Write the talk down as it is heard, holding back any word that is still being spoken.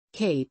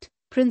Kate,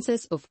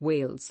 Princess of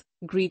Wales,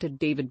 greeted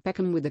David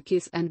Beckham with a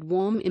kiss and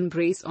warm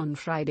embrace on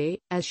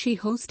Friday as she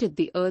hosted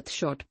the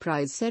Earthshot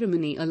prize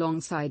ceremony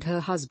alongside her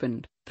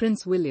husband,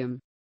 Prince William.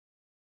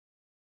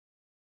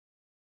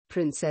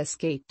 Princess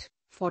Kate,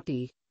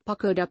 40,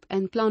 puckered up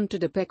and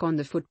planted a peck on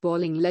the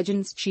footballing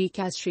legend's cheek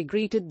as she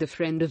greeted the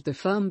friend of the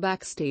firm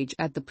backstage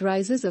at the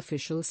prize's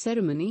official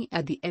ceremony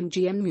at the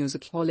MGM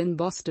Music Hall in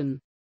Boston.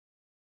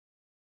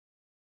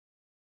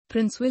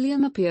 Prince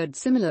William appeared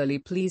similarly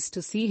pleased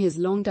to see his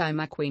longtime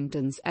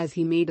acquaintance as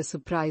he made a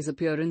surprise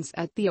appearance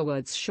at the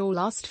awards show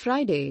last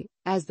Friday,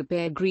 as the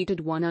pair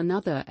greeted one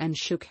another and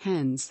shook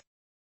hands.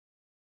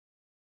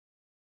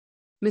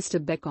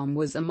 Mr. Beckham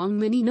was among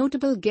many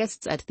notable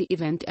guests at the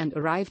event and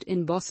arrived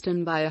in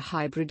Boston by a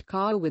hybrid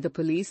car with a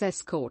police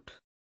escort.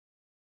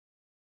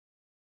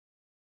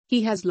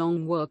 He has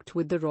long worked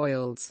with the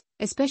royals,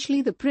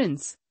 especially the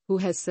prince, who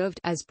has served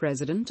as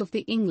president of the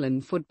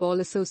England Football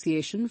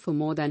Association for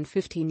more than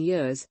 15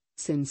 years,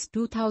 since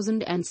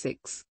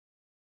 2006.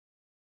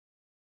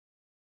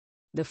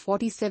 The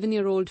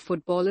 47-year-old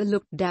footballer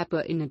looked dapper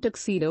in a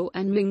tuxedo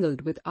and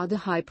mingled with other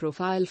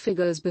high-profile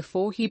figures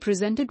before he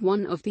presented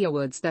one of the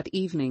awards that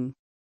evening.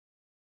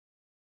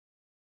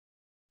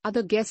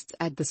 Other guests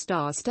at the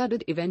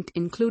star-studded event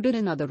included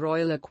another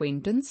royal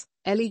acquaintance,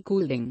 Ellie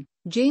Goulding,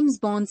 James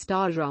Bond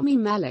star Rami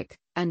Malek,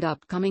 and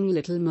upcoming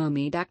Little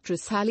Mermaid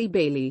actress Halle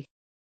Bailey.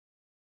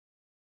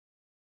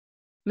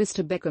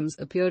 Mr. Beckham's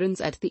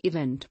appearance at the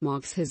event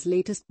marks his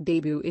latest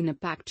debut in a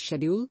packed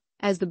schedule,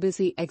 as the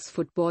busy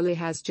ex-footballer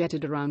has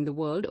jetted around the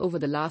world over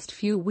the last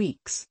few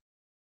weeks.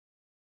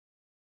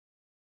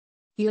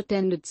 He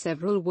attended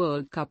several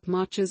World Cup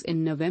matches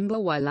in November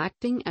while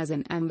acting as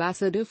an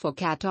ambassador for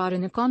Qatar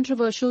in a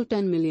controversial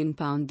 £10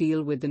 million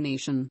deal with the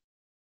nation.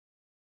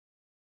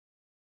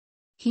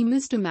 He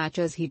missed a match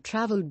as he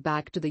travelled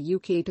back to the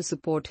UK to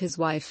support his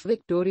wife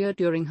Victoria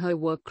during her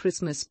work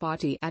Christmas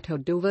party at her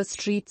Dover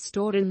Street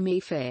store in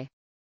Mayfair.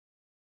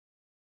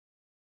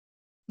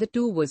 The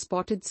two were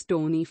spotted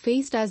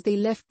stony-faced as they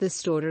left the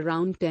store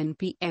around 10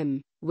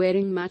 p.m.,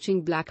 wearing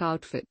matching black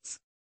outfits.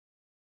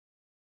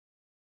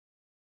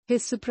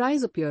 His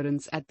surprise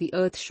appearance at the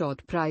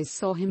Earthshot prize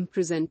saw him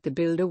present the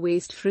Build a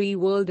Waste-Free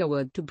World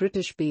Award to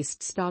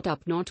British-based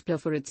startup Notpla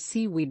for its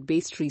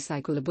seaweed-based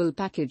recyclable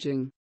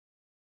packaging.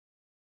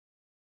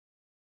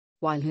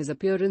 While his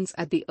appearance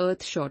at the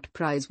Earthshot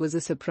prize was a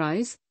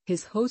surprise,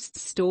 his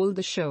hosts stole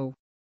the show.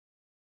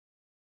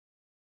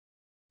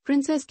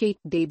 Princess Kate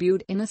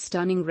debuted in a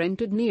stunning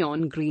rented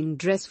neon green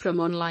dress from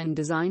online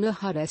designer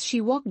HUD as she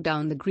walked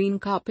down the green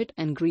carpet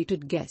and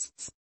greeted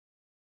guests.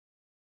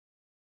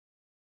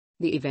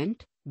 The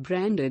event,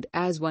 branded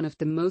as one of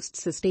the most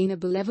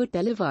sustainable ever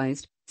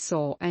televised,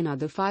 saw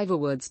another 5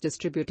 awards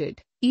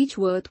distributed, each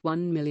worth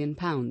 £1 million.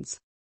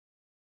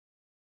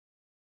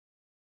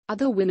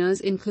 Other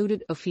winners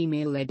included a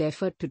female-led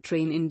effort to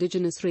train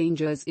Indigenous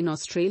rangers in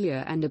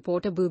Australia and a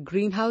portable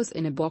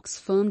greenhouse-in-a-box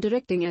firm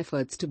directing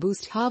efforts to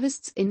boost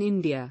harvests in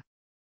India.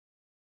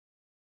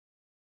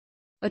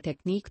 A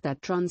technique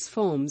that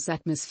transforms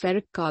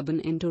atmospheric carbon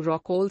into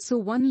rock also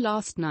won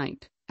last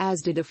night,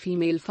 as did a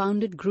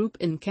female-founded group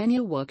in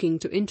Kenya working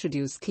to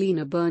introduce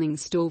cleaner-burning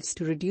stoves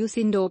to reduce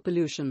indoor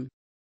pollution.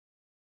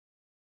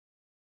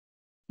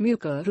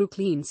 Mukuru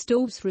Clean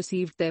Stoves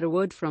received their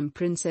award from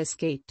Princess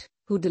Kate,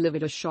 who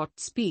delivered a short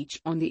speech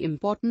on the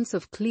importance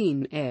of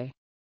clean air.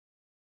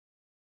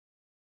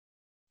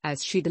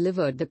 As she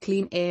delivered the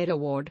Clean Air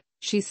Award,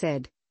 she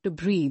said, "To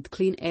breathe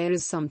clean air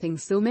is something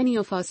so many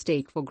of us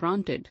take for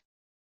granted.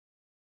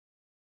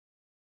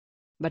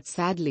 But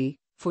sadly,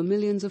 for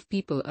millions of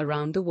people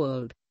around the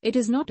world, it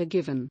is not a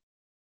given."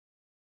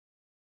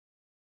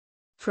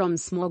 From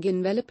smog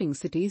enveloping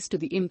cities to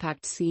the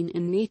impact seen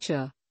in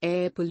nature,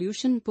 air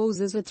pollution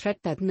poses a threat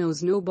that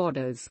knows no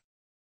borders.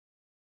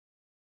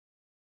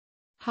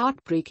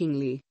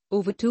 Heartbreakingly,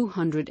 over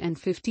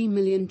 250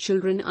 million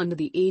children under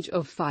the age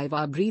of 5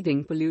 are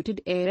breathing polluted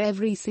air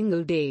every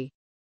single day.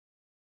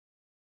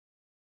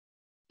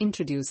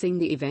 Introducing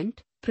the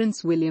event,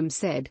 Prince William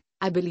said,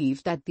 "I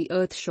believe that the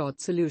Earthshot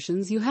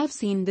solutions you have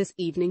seen this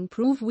evening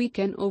prove we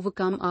can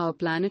overcome our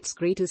planet's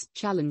greatest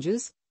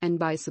challenges, and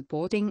by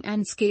supporting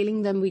and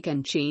scaling them we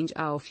can change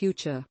our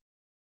future."